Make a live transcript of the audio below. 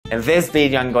In this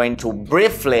video I'm going to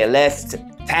briefly list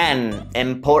 10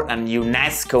 important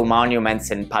UNESCO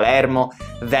monuments in Palermo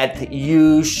that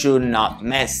you should not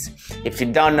miss. If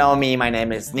you don't know me, my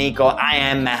name is Nico. I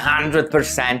am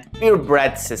 100%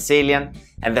 purebred Sicilian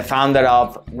and the founder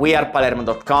of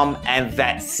wearepalermo.com and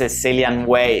The Sicilian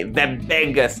Way, the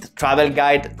biggest travel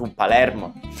guide to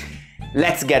Palermo.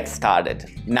 Let's get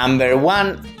started. Number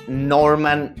 1,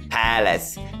 Norman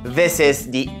Palace. This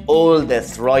is the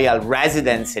oldest royal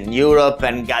residence in Europe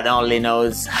and God only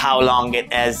knows how long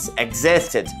it has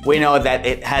existed. We know that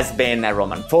it has been a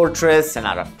Roman fortress, an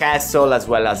Arab castle, as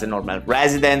well as a Norman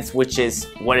residence, which is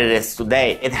what it is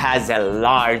today. It has a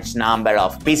large number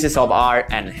of pieces of art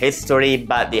and history,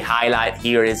 but the highlight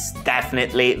here is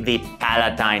definitely the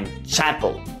Palatine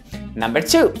Chapel. Number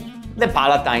 2. The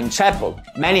Palatine Chapel.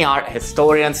 Many art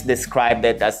historians described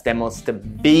it as the most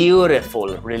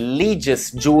beautiful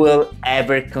religious jewel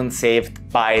ever conceived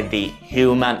by the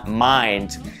human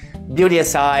mind. Beauty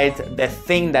aside, the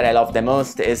thing that I love the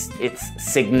most is its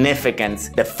significance.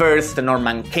 The first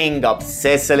Norman king of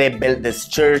Sicily built this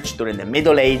church during the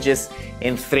Middle Ages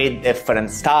in 3 different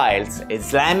styles: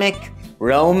 Islamic,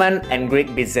 Roman, and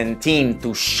Greek Byzantine,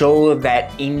 to show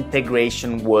that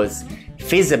integration was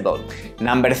feasible.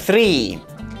 Number 3,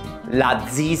 La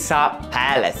Zisa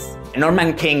Palace. A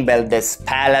Norman king built this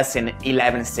palace in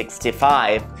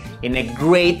 1165 in a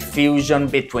great fusion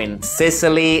between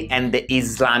Sicily and the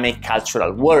Islamic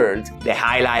cultural world. The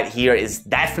highlight here is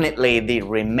definitely the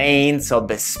remains of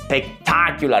the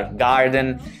spectacular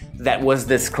garden that was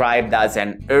described as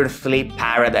an earthly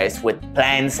paradise with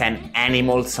plants and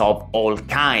animals of all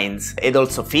kinds. It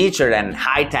also featured a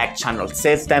high-tech channel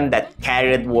system that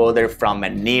carried water from a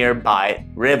nearby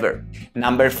river.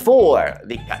 Number 4,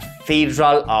 the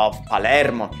Cathedral of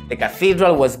Palermo. The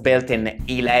cathedral was built in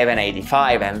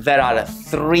 1185 and there are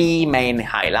 3 main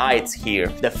highlights here.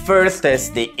 The first is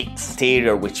the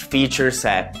exterior, which features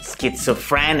a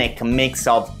schizophrenic mix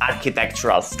of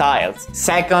architectural styles.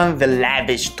 Second, the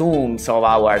lavish tombs of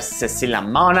our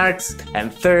Sicilian monarchs.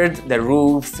 And third, the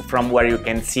roofs from where you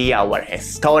can see our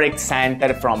historic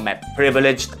center from a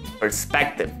privileged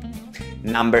perspective.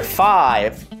 Number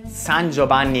 5, San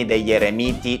Giovanni degli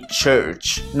Eremiti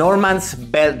Church. Normans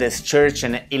built this church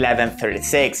in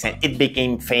 1136 and it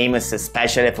became famous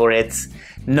especially for its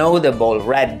notable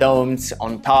red domes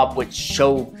on top, which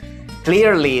show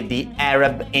clearly the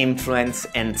Arab influence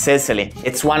in Sicily.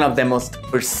 It's one of the most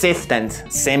persistent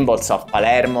symbols of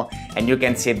Palermo and you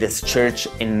can see this church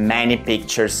in many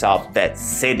pictures of the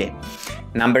city.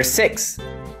 Number 6,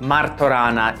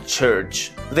 Martorana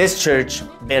Church. This church,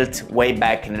 built way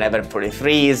back in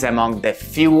 1143, is among the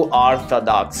few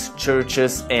Orthodox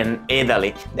churches in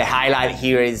Italy. The highlight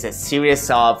here is a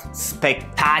series of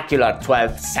spectacular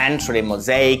 12th century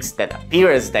mosaics that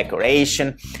appear as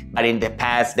decoration, but in the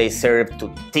past they served to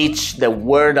teach the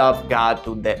Word of God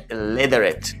to the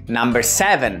illiterate. Number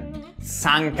 7,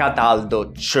 San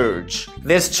Cataldo Church.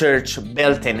 This church,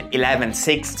 built in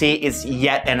 1160, is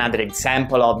yet another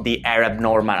example of the Arab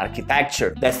Norman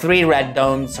architecture. The 3 red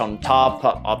domes on top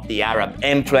of the Arab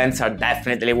influence are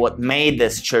definitely what made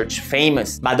this church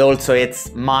famous, but also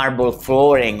its marble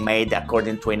flooring, made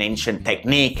according to an ancient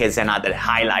technique, is another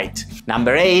highlight.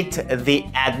 Number 8, the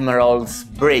Admiral's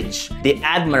Bridge. The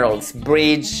Admiral's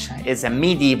Bridge is a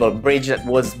medieval bridge that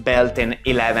was built in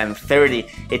 1130.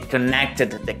 It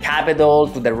connected the capital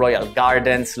to the royal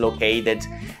gardens located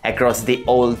across the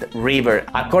old river.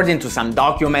 According to some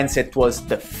documents, it was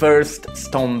the first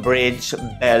stone bridge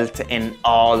built in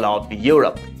all of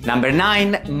Europe. Number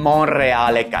 9,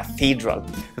 Monreale Cathedral.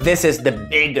 This is the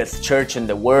biggest church in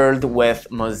the world with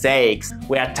mosaics.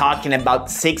 We are talking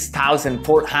about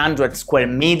 6,400 square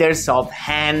meters of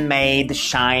handmade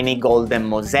shiny golden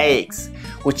mosaics,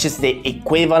 which is the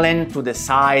equivalent to the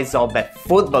size of a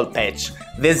football pitch.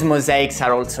 These mosaics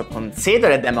are also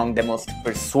considered among the most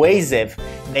persuasive.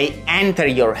 They enter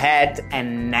your head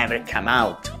and never come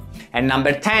out. And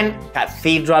number 10,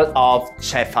 Cathedral of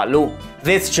Cefalù.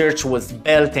 This church was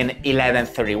built in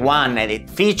 1131 and it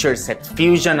features a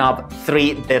fusion of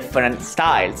 3 different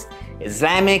styles: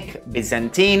 Islamic,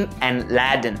 Byzantine, and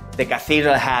Latin. The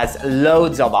cathedral has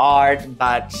loads of art,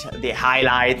 but the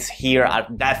highlights here are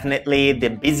definitely the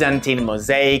Byzantine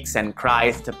mosaics and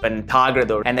Christ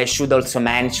Pantocrator. And I should also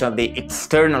mention the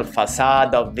external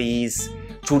facade of these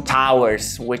 2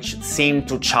 towers, which seem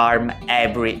to charm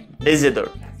every visitor.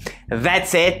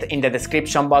 That's it. In the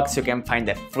description box you can find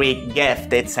a free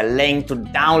gift. It's a link to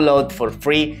download for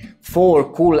free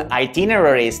 4 cool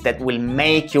itineraries that will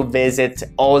make you visit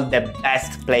all the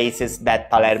best places that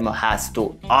Palermo has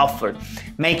to offer.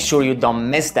 Make sure you don't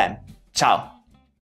miss them. Ciao!